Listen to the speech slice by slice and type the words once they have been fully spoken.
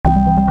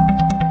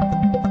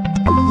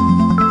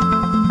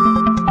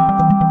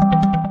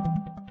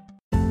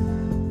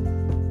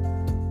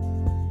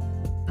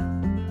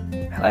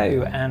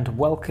Hello and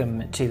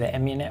welcome to the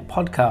Emunet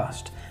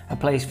podcast, a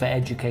place for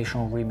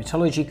educational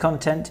rheumatology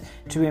content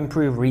to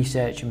improve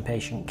research and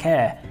patient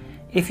care.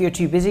 If you're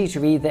too busy to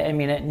read the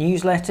Emunet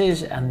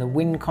newsletters and the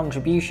WIN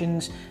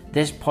contributions,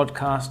 this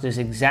podcast is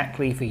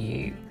exactly for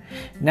you.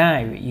 Now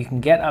you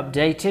can get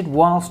updated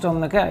whilst on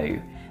the go.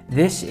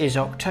 This is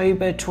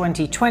October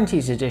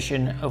 2020's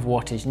edition of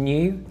What is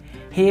New.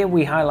 Here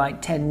we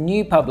highlight 10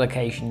 new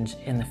publications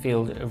in the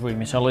field of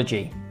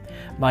rheumatology.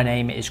 My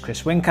name is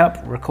Chris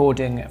Wincup,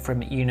 recording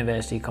from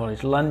University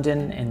College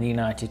London in the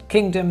United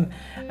Kingdom,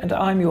 and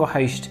I'm your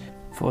host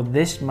for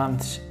this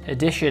month's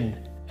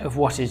edition of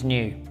What is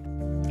New.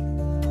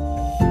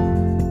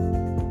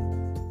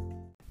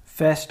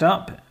 First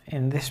up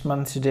in this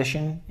month's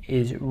edition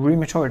is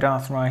Rheumatoid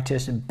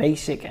Arthritis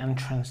Basic and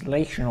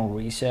Translational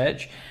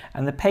Research,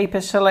 and the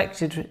paper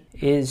selected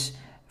is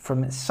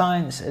from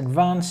Science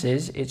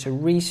Advances. It's a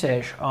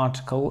research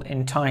article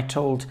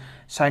entitled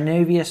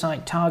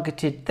Synovial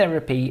Targeted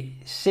Therapy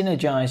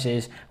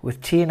Synergizes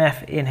with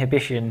TNF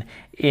Inhibition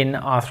in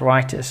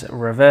Arthritis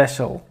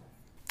Reversal.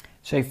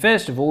 So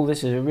first of all,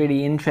 this is a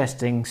really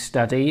interesting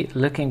study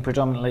looking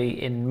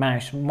predominantly in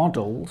mouse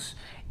models.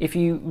 If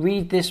you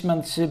read this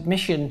month's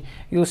submission,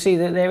 you'll see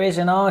that there is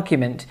an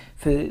argument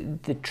for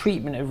the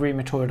treatment of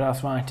rheumatoid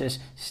arthritis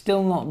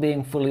still not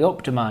being fully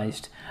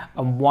optimized.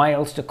 And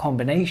whilst a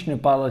combination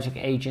of biologic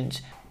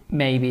agents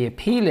may be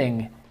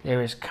appealing,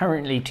 there is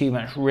currently too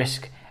much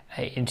risk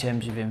in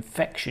terms of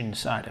infection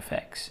side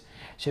effects.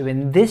 So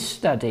in this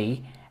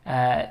study,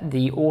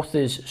 the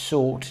authors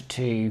sought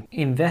to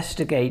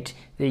investigate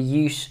the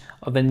use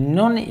of a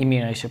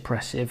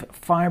non-immunosuppressive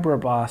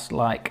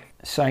fibroblast-like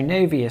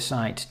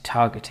synovial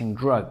targeting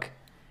drug.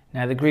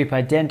 Now the group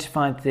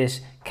identified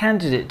this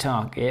candidate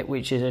target,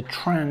 which is a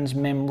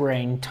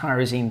transmembrane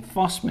tyrosine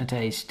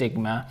phosphatase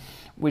stigma,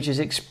 which is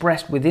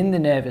expressed within the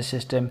nervous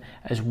system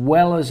as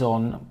well as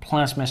on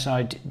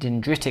plasmacytoid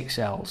dendritic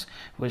cells,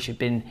 which have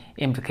been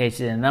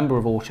implicated in a number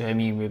of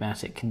autoimmune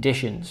rheumatic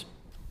conditions.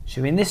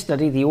 So in this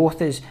study, the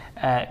authors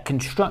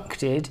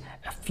constructed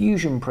a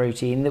fusion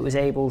protein that was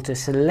able to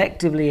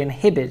selectively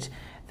inhibit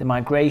the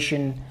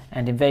migration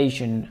and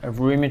invasion of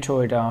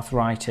rheumatoid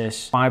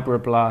arthritis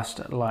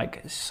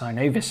fibroblast-like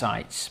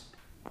synovicytes,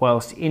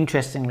 whilst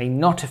interestingly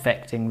not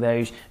affecting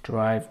those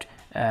derived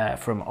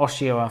from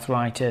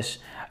osteoarthritis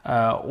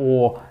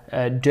or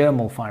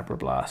dermal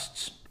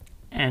fibroblasts.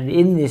 And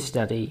in this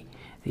study,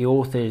 the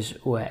authors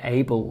were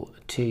able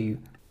to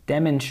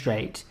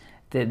demonstrate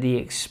that the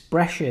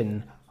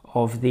expression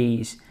of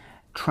these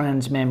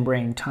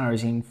transmembrane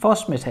tyrosine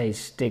phosphatase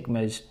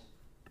stigmas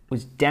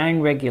was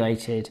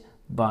downregulated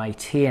by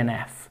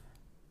TNF,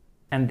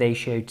 and they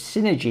showed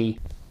synergy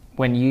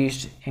when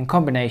used in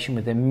combination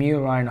with a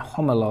murine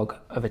homologue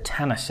of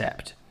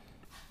etanercept.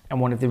 And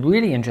one of the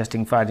really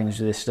interesting findings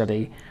of this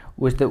study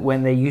was that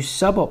when they used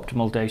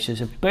suboptimal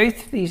doses of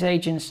both of these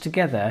agents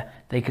together,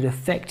 they could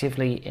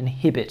effectively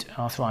inhibit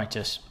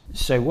arthritis.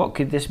 So what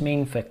could this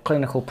mean for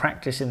clinical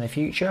practice in the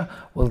future?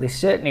 Well, this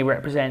certainly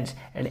represents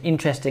an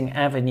interesting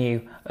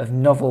avenue of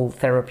novel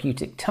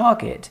therapeutic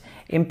target,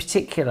 in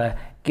particular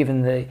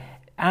given the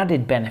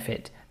added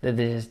benefit that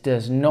this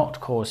does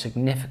not cause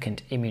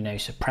significant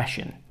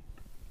immunosuppression.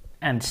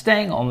 And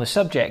staying on the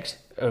subject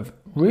of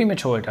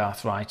rheumatoid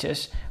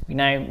arthritis, we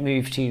now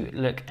move to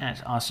look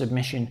at our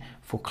submission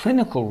for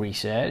clinical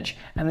research,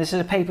 and this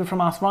is a paper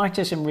from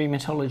Arthritis and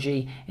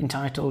Rheumatology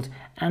entitled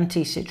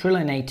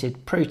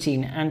Anti-Citrullinated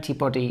Protein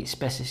Antibody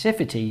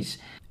Specificities,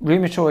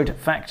 Rheumatoid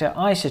Factor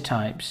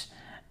Isotypes,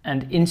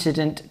 and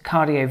Incident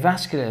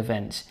Cardiovascular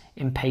Events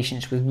in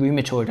Patients with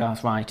Rheumatoid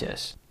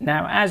Arthritis.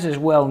 Now, as is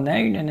well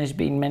known and has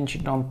been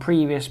mentioned on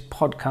previous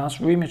podcasts,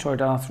 rheumatoid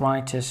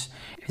arthritis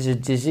is a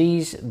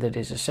disease that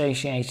is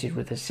associated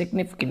with a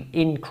significant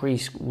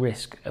increased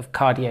risk of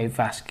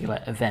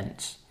cardiovascular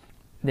events.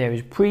 There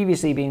has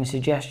previously been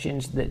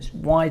suggestions that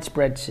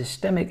widespread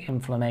systemic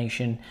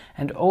inflammation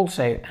and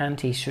also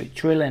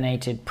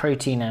anti-citrullinated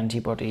protein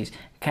antibodies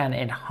can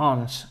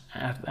enhance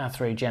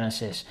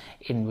atherogenesis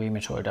in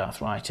rheumatoid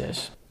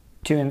arthritis.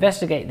 To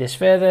investigate this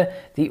further,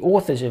 the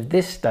authors of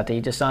this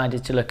study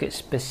decided to look at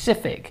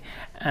specific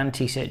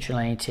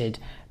anti-citrullinated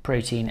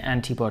protein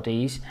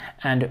antibodies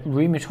and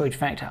rheumatoid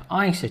factor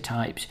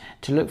isotypes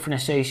to look for an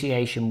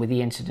association with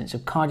the incidence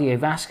of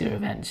cardiovascular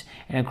events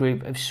in a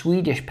group of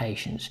Swedish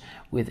patients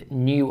with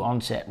new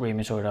onset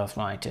rheumatoid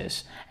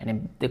arthritis. And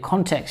in the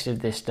context of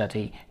this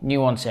study,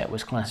 new onset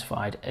was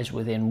classified as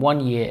within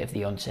 1 year of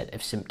the onset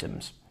of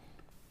symptoms.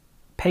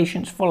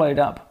 Patients followed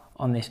up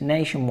on this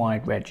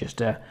nationwide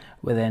register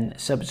were then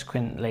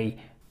subsequently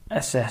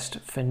assessed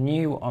for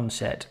new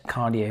onset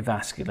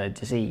cardiovascular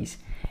disease.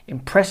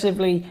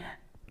 Impressively,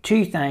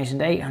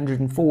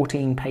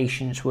 2,814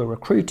 patients were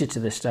recruited to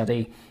the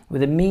study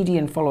with a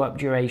median follow-up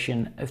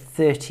duration of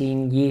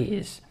 13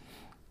 years.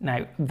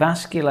 Now,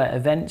 vascular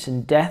events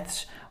and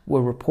deaths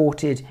were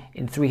reported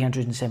in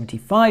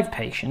 375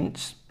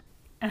 patients,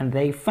 and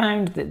they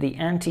found that the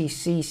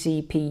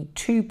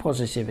anti-CCP2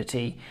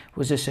 positivity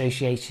was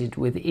associated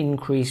with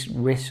increased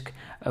risk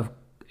of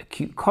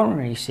acute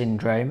coronary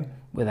syndrome,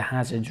 with a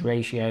hazards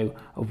ratio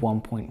of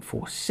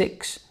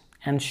 1.46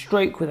 and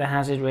stroke with a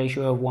hazard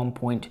ratio of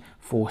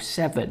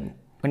 1.47.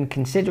 When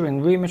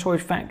considering rheumatoid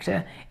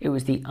factor, it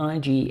was the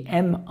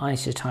IgM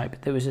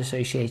isotype that was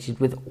associated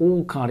with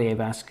all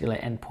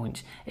cardiovascular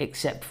endpoints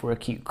except for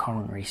acute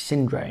coronary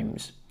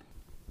syndromes.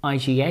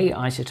 IgA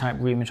isotype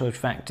rheumatoid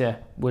factor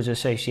was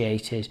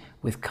associated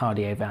with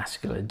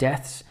cardiovascular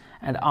deaths,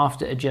 and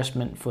after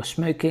adjustment for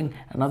smoking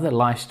and other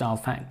lifestyle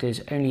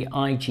factors, only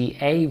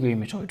IgA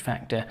rheumatoid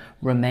factor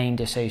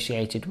remained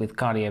associated with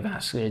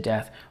cardiovascular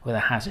death with a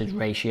hazard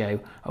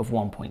ratio of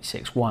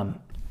 1.61.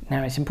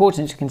 Now, it's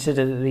important to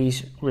consider that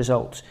these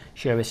results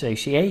show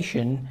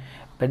association,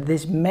 but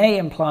this may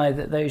imply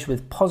that those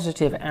with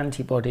positive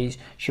antibodies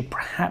should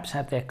perhaps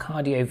have their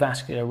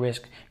cardiovascular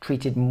risk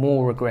treated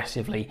more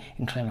aggressively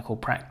in clinical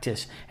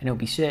practice, and it will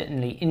be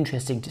certainly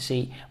interesting to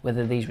see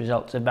whether these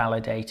results are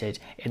validated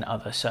in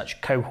other such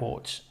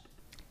cohorts.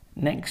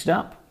 Next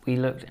up, we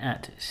looked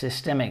at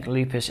systemic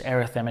lupus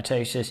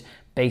erythematosus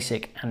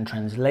basic and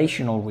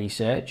translational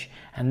research,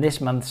 and this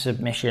month's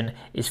submission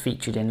is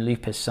featured in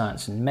Lupus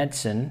Science and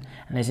Medicine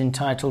and is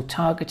entitled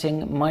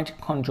Targeting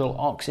Mitochondrial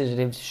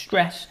Oxidative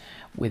Stress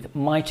with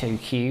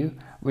MitoQ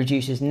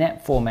Reduces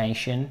Net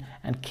Formation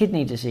and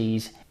Kidney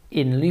Disease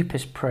in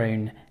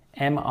Lupus-Prone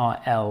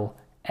MRL-LPR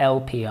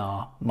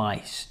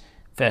Mice.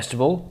 First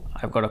of all,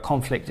 I've got a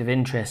conflict of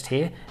interest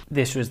here.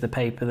 This was the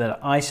paper that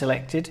I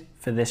selected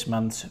for this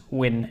month's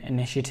WIN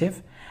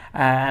initiative.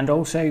 And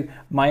also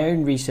my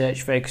own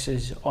research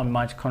focuses on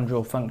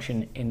mitochondrial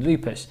function in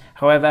lupus.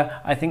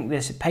 However, I think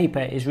this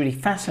paper is really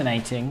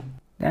fascinating.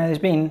 Now, there's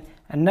been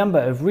a number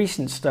of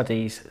recent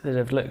studies that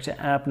have looked at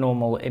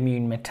abnormal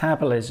immune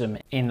metabolism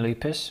in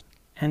lupus.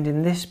 And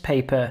in this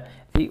paper,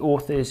 the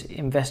authors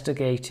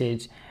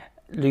investigated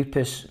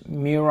lupus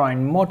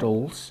murine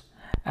models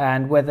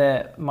and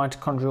whether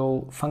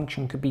mitochondrial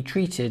function could be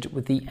treated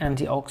with the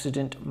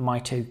antioxidant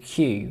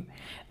MitoQ.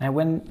 Now,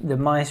 when the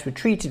mice were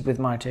treated with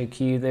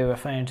MitoQ, they were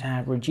found to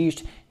have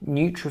reduced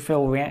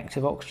neutrophil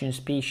reactive oxygen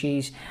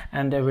species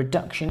and a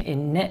reduction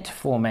in net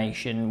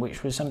formation,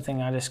 which was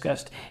something I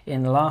discussed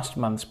in last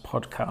month's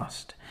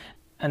podcast.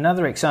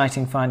 Another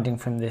exciting finding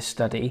from this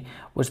study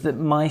was that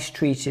mice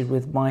treated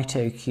with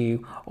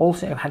MitoQ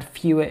also had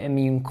fewer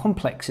immune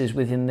complexes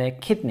within their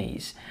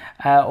kidneys,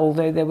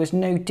 although there was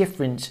no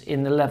difference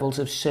in the levels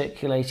of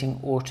circulating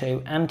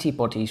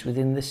autoantibodies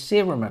within the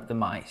serum of the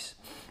mice.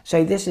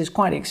 So this is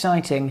quite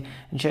exciting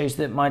and shows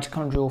that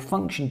mitochondrial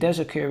function does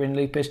occur in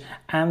lupus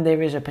and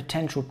there is a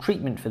potential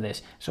treatment for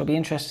this. So I'll be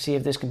interested to see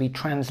if this can be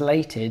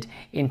translated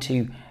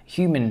into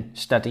human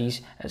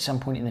studies at some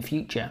point in the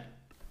future.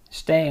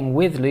 Staying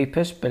with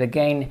lupus, but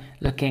again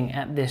looking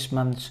at this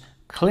month's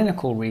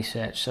clinical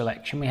research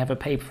selection, we have a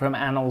paper from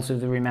Annals of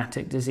the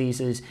Rheumatic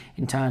Diseases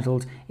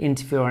entitled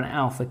Interferon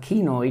Alpha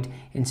Kinoid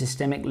in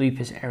Systemic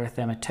Lupus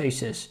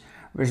Erythematosus,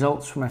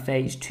 results from a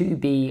phase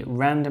 2b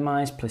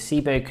randomized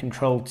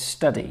placebo-controlled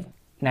study.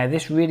 Now,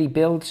 this really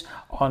builds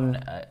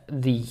on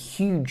the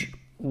huge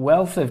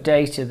wealth of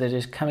data that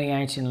is coming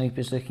out in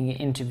lupus looking at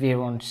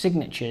interferon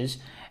signatures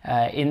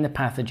in the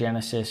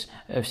pathogenesis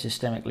of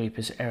systemic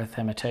lupus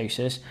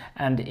erythematosus.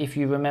 And if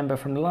you remember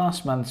from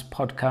last month's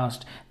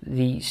podcast,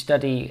 the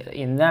study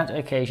in that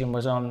occasion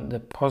was on the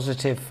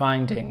positive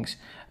findings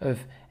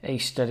of a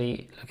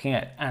study looking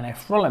at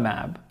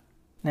anifrolumab.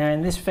 Now,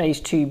 in this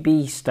phase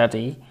 2b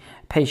study,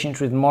 patients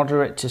with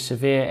moderate to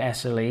severe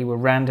SLE were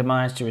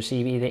randomized to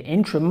receive either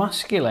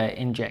intramuscular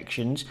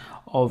injections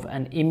of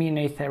an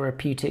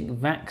immunotherapeutic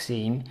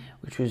vaccine,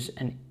 which was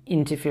an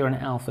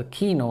interferon alpha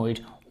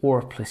kinoid, or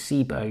a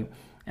placebo,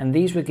 and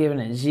these were given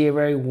at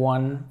 0,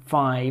 1,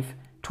 5,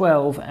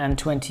 12 and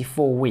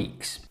 24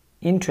 weeks.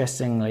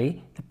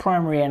 Interestingly, the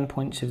primary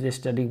endpoints of this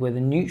study were the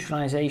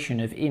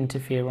neutralization of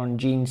interferon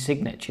gene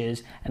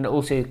signatures and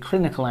also the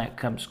clinical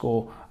outcome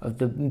score of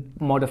the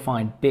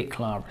modified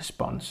BICLA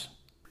response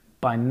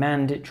by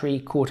mandatory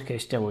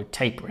corticosteroid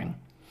tapering.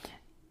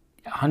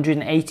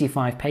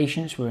 185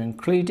 patients were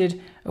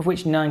included, of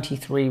which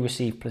 93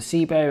 received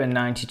placebo and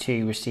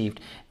 92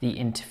 received the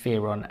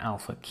interferon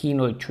alpha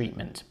kinoid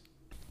treatment.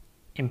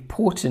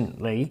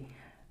 Importantly,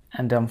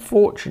 and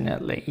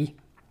unfortunately,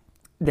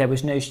 there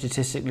was no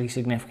statistically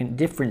significant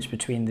difference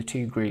between the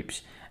two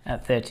groups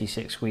at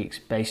 36 weeks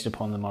based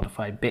upon the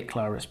modified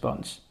BICLA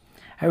response.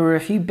 However,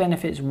 a few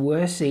benefits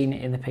were seen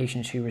in the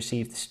patients who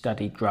received the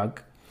study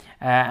drug,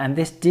 and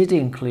this did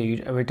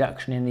include a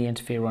reduction in the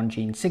interferon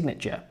gene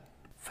signature.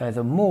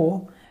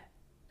 Furthermore,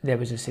 there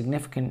was a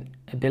significant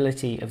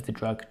ability of the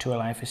drug to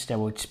allow for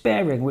steroid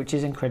sparing, which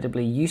is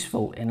incredibly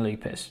useful in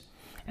lupus.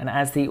 And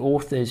as the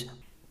authors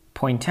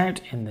point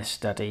out in this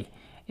study,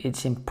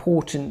 it's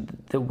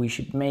important that we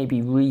should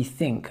maybe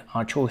rethink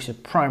our choice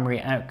of primary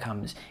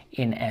outcomes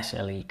in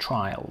SLE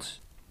trials.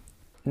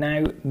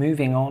 Now,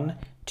 moving on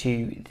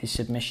to the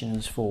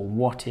submissions for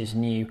What is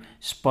New,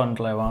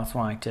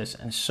 Spondyloarthritis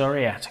and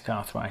Psoriatic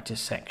Arthritis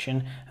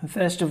section, and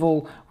first of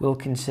all we'll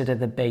consider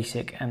the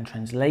basic and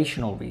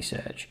translational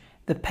research.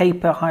 The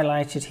paper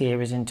highlighted here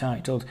is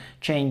entitled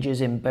Changes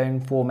in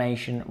Bone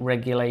Formation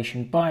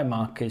Regulation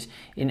Biomarkers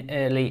in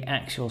Early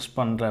Axial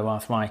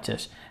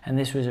Spondyloarthritis, and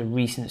this was a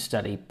recent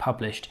study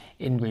published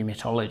in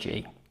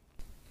Rheumatology.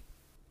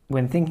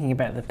 When thinking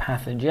about the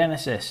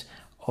pathogenesis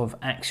of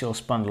axial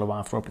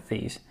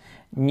spondyloarthropathies,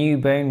 new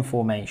bone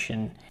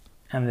formation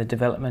and the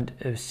development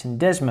of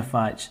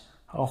syndesmophytes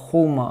are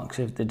hallmarks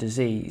of the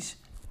disease.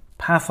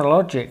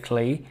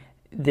 Pathologically,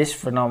 this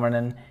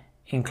phenomenon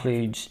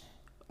includes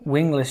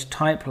wingless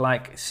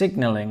type-like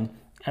signaling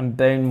and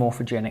bone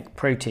morphogenic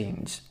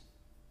proteins.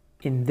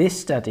 In this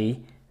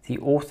study, the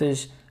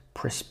authors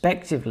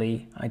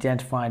prospectively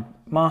identified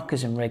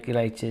markers and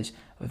regulators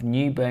of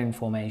new bone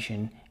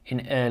formation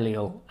in early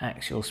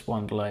axial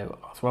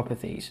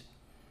spondyloarthropathies.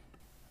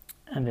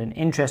 And an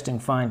interesting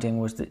finding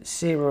was that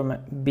serum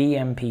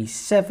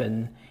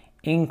BMP7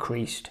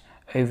 increased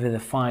over the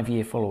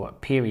 5-year follow-up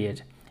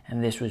period,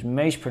 and this was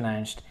most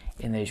pronounced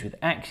in those with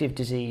active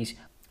disease,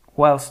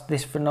 whilst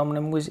this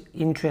phenomenon was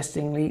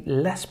interestingly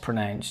less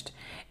pronounced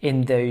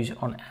in those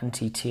on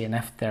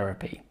anti-TNF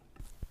therapy.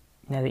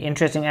 Now, the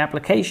interesting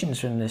applications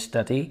from this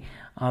study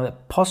are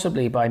that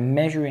possibly by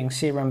measuring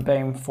serum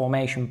bone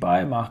formation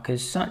biomarkers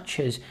such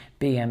as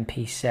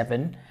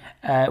BMP7,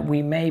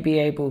 we may be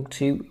able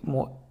to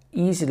more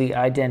easily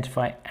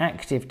identify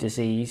active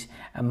disease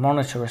and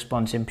monitor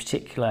response, in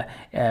particular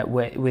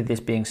with this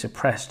being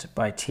suppressed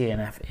by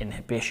TNF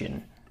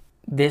inhibition.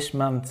 This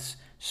month's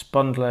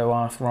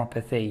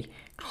spondyloarthropathy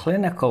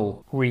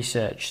clinical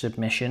research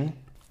submission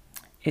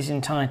is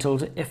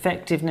entitled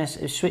Effectiveness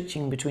of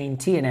Switching Between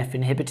TNF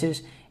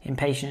Inhibitors in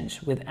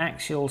Patients with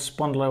Axial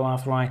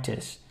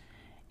Spondyloarthritis.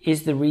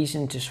 Is the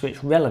reason to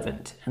switch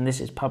relevant? And this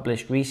is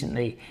published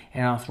recently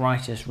in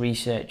Arthritis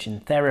Research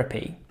and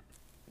Therapy.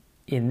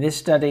 In this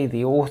study,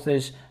 the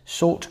authors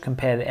sought to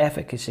compare the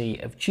efficacy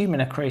of tumor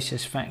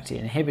necrosis factor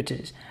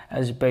inhibitors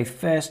as both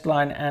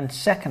first-line and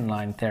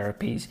second-line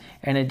therapies,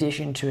 in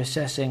addition to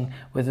assessing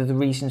whether the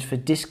reasons for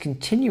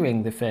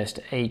discontinuing the first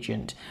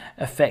agent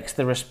affects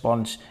the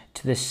response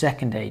to the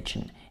second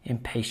agent in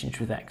patients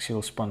with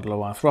axial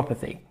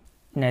spondyloarthropathy.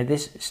 Now,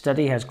 this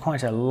study has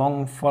quite a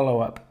long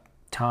follow-up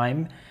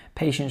time.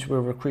 Patients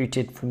were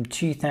recruited from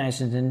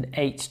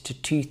 2008 to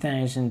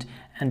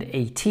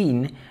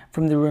 2018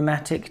 from the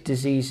Rheumatic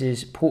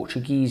Diseases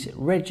Portuguese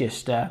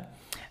Register,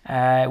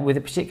 with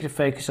a particular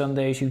focus on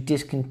those who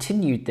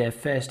discontinued their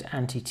first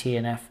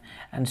anti-TNF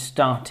and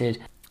started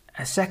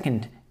a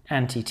second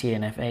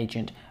anti-TNF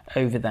agent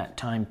over that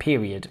time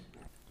period.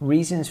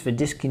 Reasons for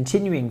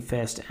discontinuing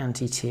first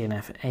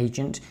anti-TNF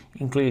agent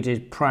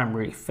included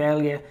primary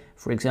failure,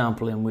 for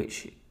example, in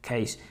which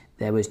case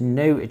there was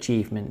no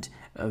achievement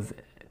of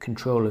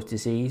control of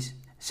disease,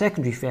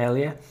 secondary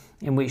failure,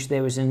 in which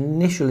there was an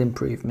initial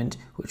improvement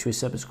which was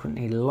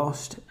subsequently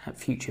lost at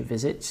future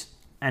visits,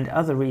 and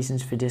other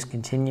reasons for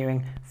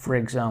discontinuing, for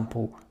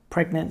example,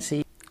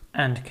 pregnancy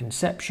and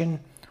conception,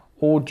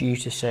 or due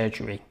to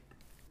surgery.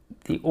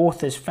 The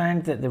authors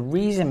found that the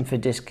reason for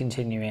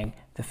discontinuing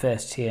the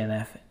first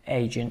TNF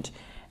agent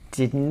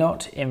did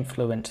not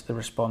influence the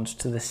response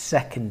to the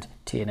second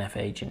TNF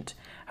agent.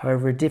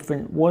 However, a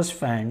difference was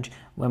found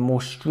when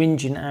more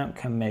stringent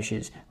outcome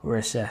measures were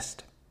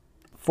assessed.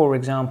 For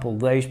example,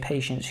 those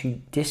patients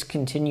who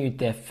discontinued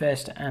their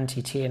first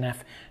anti-TNF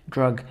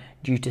drug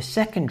due to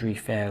secondary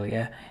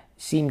failure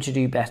seemed to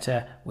do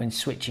better when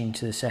switching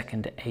to the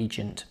second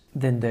agent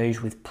than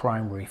those with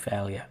primary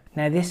failure.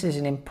 Now, this is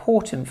an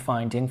important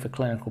finding for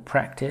clinical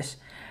practice,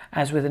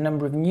 as with a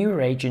number of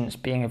newer agents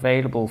being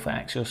available for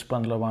axial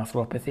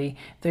spondyloarthropathy,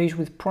 those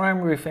with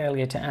primary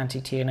failure to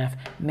anti-TNF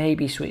may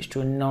be switched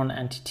to a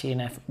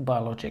non-anti-TNF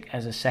biologic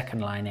as a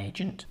second-line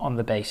agent on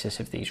the basis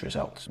of these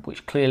results,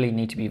 which clearly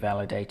need to be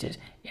validated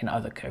in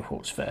other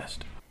cohorts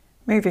first.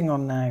 Moving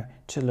on now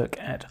to look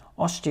at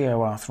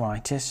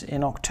osteoarthritis.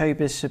 In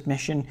October's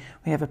submission,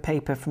 we have a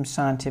paper from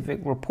Scientific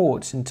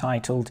Reports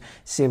entitled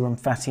Serum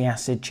Fatty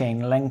Acid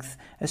Chain Length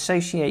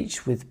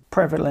Associates with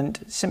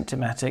Prevalent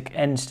Symptomatic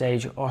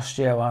End-Stage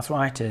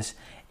Osteoarthritis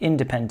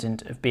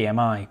Independent of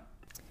BMI.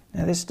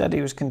 Now, this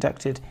study was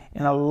conducted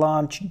in a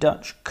large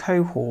Dutch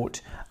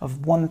cohort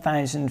of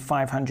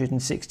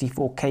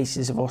 1,564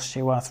 cases of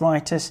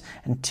osteoarthritis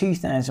and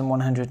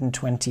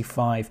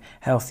 2,125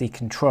 healthy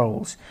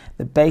controls.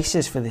 The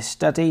basis for this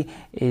study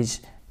is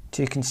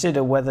to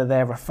consider whether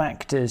there are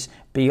factors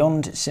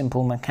beyond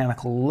simple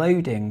mechanical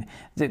loading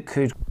that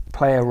could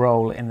play a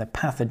role in the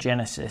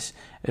pathogenesis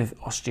of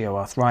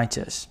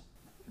osteoarthritis.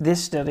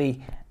 This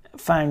study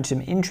found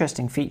some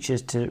interesting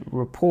features to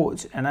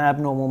report an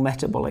abnormal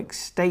metabolic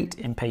state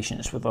in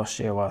patients with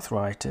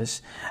osteoarthritis,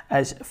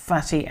 as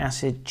fatty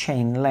acid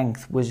chain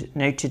length was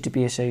noted to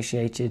be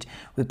associated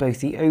with both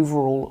the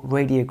overall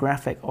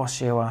radiographic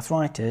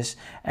osteoarthritis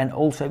and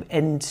also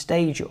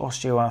end-stage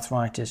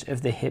osteoarthritis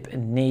of the hip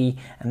and knee,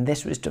 and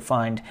this was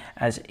defined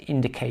as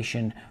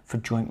indication for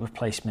joint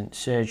replacement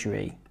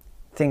surgery.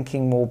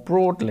 Thinking more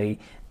broadly,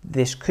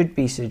 this could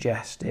be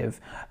suggestive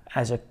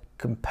as a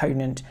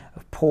component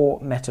of poor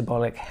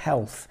metabolic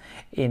health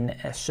in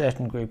a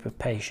certain group of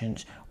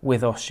patients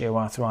with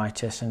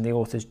osteoarthritis, and the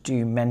authors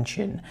do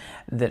mention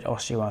that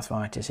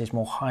osteoarthritis is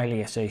more highly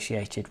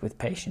associated with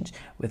patients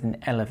with an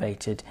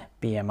elevated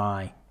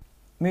BMI.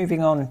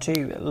 Moving on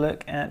to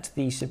look at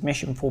the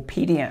submission for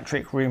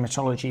pediatric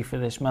rheumatology for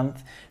this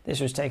month. This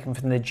was taken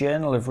from the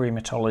Journal of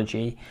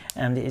Rheumatology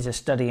and is a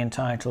study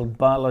entitled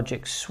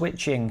Biologic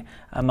Switching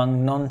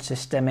Among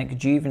Non-Systemic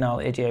Juvenile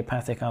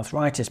Idiopathic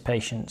Arthritis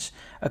Patients,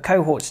 a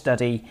cohort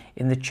study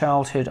in the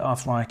Childhood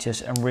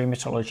Arthritis and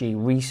Rheumatology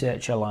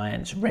Research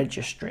Alliance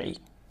registry.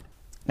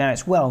 Now,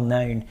 it's well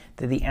known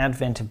that the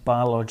advent of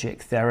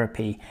biologic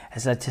therapy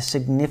has led to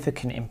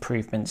significant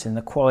improvements in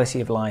the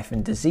quality of life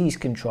and disease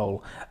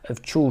control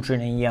of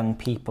children and young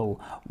people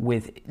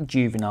with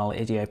juvenile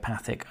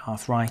idiopathic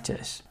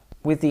arthritis.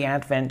 With the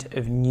advent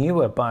of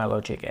newer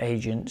biologic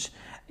agents,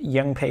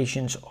 young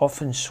patients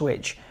often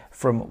switch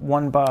from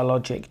one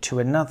biologic to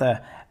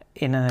another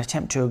in an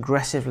attempt to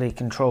aggressively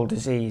control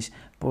disease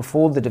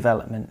before the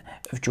development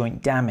of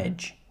joint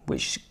damage,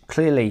 which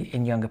clearly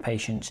in younger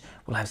patients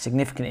will have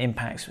significant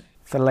impacts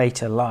for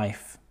later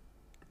life.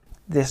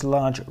 This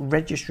large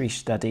registry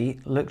study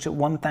looked at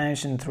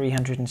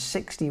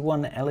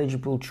 1,361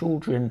 eligible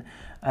children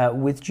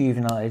with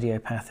juvenile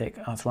idiopathic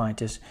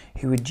arthritis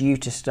who were due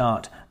to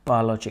start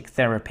biologic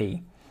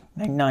therapy.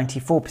 Now,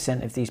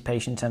 94% of these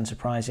patients,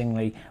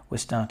 unsurprisingly, were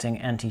starting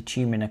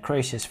anti-tumour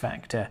necrosis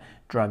factor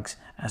drugs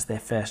as their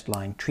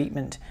first-line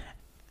treatment.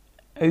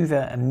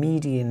 Over a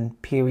median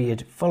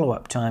period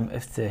follow-up time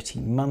of 30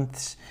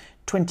 months,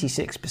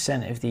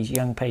 26% of these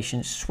young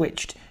patients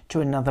switched to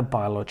another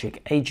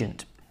biologic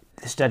agent.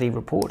 The study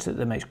reports that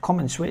the most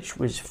common switch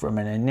was from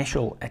an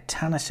initial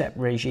etanercept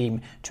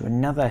regime to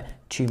another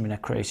tumour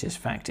necrosis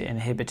factor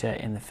inhibitor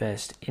in the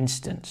first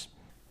instance.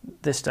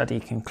 The study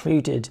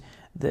concluded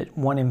that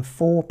 1 in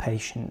 4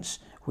 patients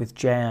with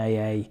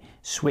JIA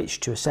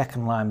switched to a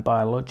second-line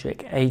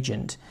biologic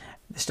agent.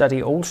 The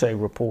study also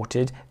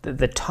reported that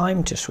the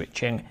time to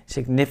switching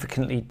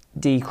significantly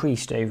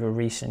decreased over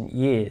recent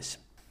years,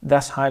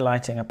 thus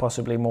highlighting a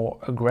possibly more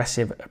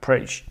aggressive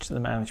approach to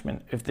the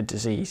management of the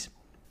disease.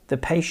 The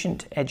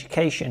patient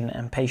education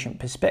and patient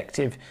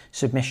perspective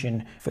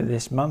submission for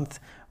this month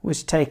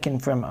was taken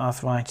from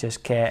Arthritis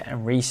Care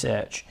and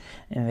Research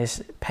in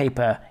this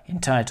paper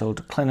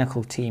entitled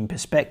Clinical Team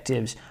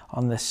Perspectives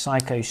on the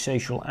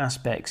Psychosocial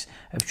Aspects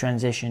of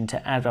Transition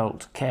to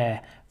Adult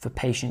Care for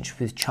Patients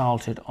with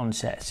Childhood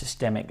Onset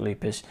Systemic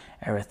Lupus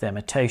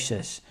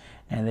Erythematosus.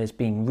 Now, there's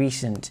been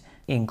recent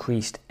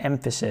increased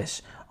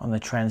emphasis on the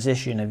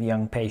transition of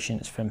young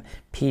patients from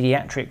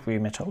pediatric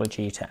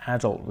rheumatology to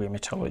adult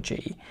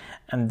rheumatology,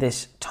 and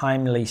this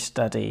timely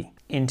study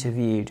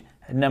interviewed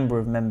a number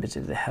of members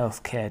of the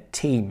healthcare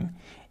team.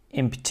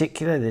 In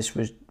particular, this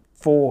was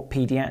 4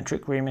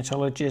 pediatric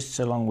rheumatologists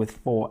along with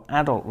 4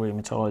 adult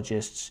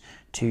rheumatologists,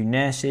 2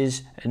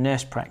 nurses, a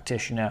nurse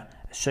practitioner,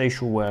 a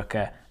social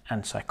worker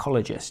and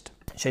psychologist.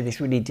 So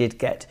this really did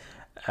get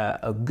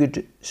a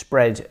good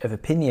spread of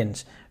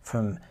opinions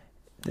from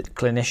the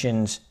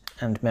clinicians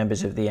and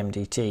members of the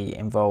MDT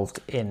involved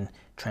in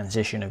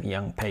transition of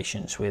young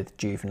patients with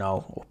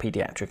juvenile or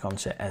pediatric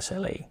onset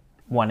SLE.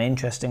 One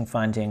interesting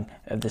finding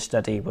of the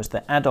study was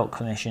that adult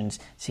clinicians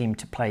seemed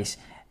to place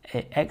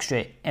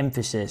extra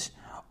emphasis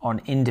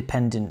on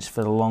independence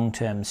for the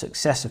long-term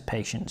success of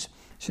patients.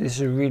 So this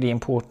is a really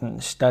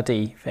important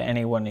study for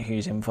anyone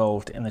who's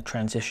involved in the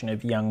transition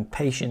of young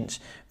patients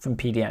from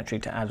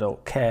pediatric to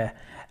adult care,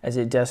 as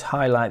it does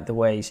highlight the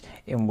ways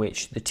in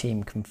which the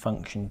team can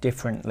function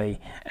differently.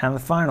 And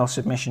the final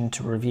submission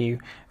to review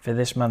for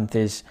this month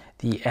is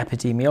the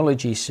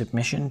epidemiology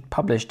submission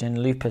published in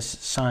Lupus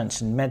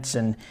Science and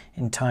Medicine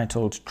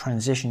entitled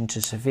Transition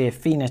to Severe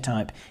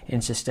Phenotype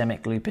in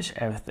Systemic Lupus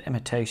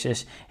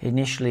Erythematosus,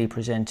 initially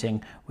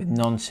presenting with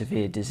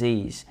non-severe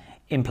disease,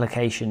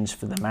 implications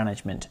for the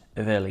management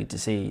of early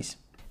disease.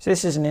 So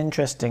this is an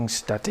interesting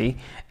study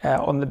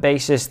on the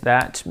basis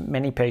that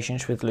many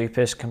patients with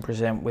lupus can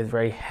present with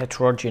very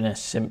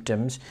heterogeneous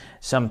symptoms.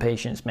 Some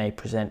patients may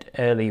present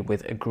early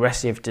with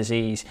aggressive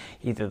disease,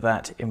 either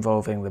that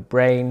involving the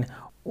brain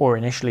or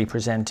initially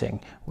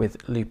presenting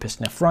with lupus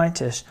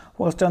nephritis,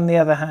 whilst on the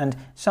other hand,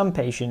 some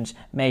patients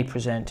may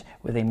present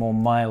with a more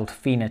mild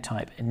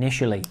phenotype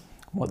initially.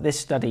 What this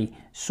study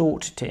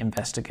sought to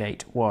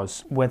investigate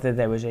was whether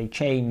there was a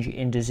change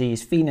in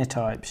disease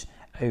phenotypes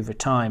over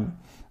time.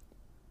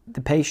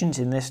 The patients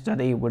in this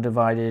study were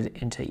divided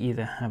into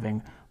either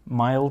having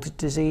mild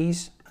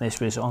disease, this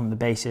was on the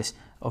basis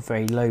of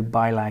very low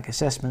BILAG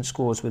assessment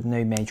scores with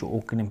no major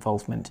organ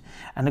involvement,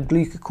 and a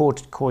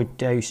glucocorticoid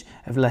dose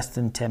of less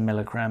than 10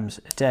 milligrams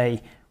a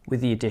day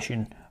with the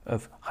addition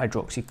of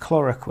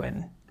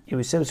hydroxychloroquine. It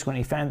was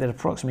subsequently found that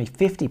approximately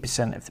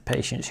 50% of the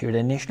patients who had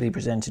initially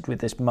presented with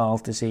this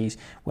mild disease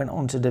went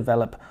on to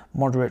develop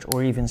moderate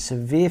or even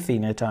severe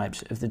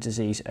phenotypes of the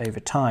disease over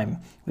time,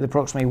 with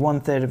approximately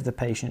 1/3 of the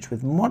patients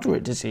with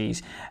moderate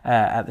disease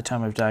at the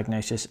time of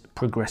diagnosis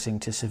progressing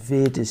to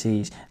severe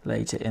disease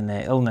later in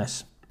their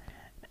illness.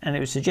 And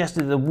it was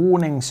suggested the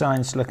warning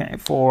signs to look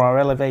out for are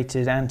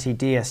elevated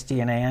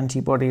anti-dsDNA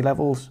antibody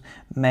levels,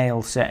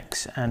 male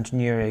sex, and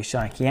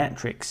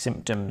neuropsychiatric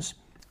symptoms.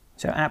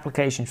 So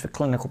applications for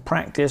clinical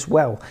practice,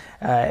 well,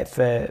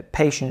 for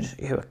patients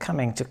who are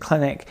coming to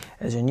clinic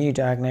as a new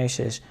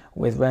diagnosis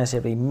with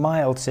relatively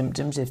mild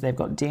symptoms, if they've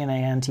got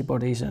DNA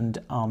antibodies and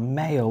are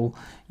male,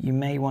 you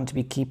may want to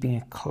be keeping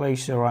a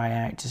closer eye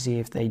out to see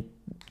if they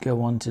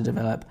go on to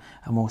develop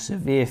a more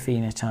severe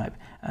phenotype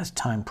as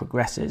time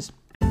progresses.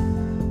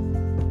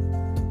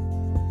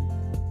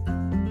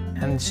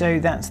 And so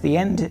that's the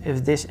end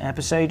of this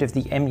episode of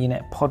the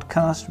EmuNet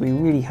podcast. We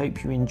really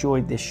hope you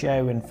enjoyed this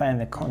show and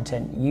found the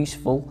content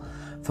useful.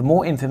 For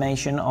more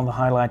information on the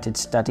highlighted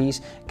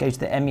studies, go to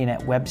the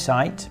EmuNet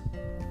website,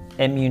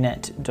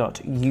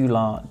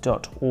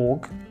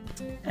 emunet.ular.org.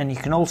 And you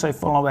can also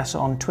follow us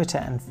on Twitter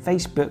and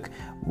Facebook,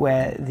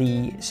 where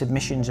the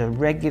submissions are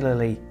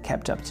regularly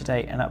kept up to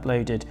date and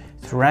uploaded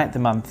throughout the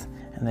month.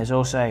 And there's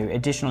also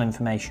additional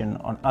information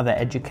on other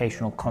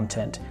educational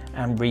content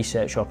and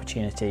research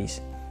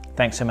opportunities.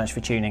 Thanks so much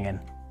for tuning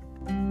in.